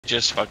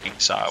just fucking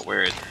saw it.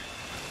 Where?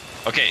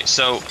 Okay,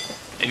 so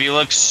if you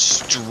look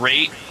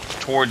straight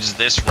towards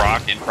this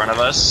rock in front of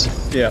us,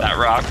 that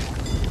rock,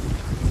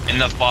 in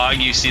the fog,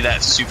 you see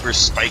that super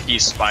spiky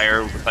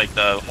spire with like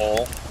the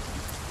hole.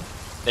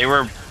 They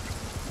were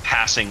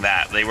passing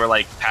that. They were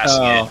like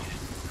passing it,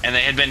 and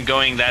they had been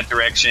going that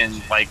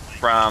direction, like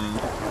from.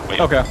 Wait,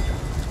 okay.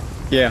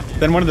 Yeah.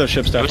 Then one of those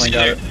ships definitely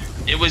got it.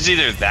 It was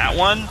either that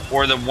one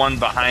or the one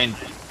behind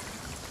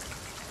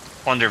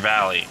Plunder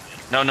Valley.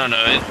 No.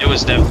 It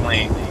was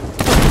definitely.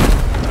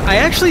 I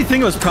actually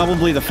think it was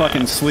probably the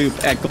fucking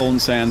sloop at Golden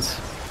Sands,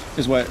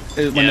 when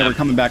they were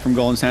coming back from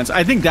Golden Sands.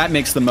 I think that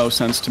makes the most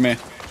sense to me.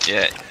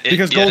 Yeah.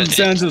 Because Golden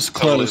Sands is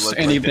close,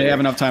 and they have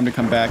enough time to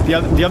come back.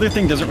 The other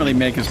thing doesn't really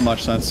make as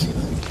much sense,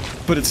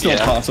 but it's still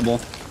possible.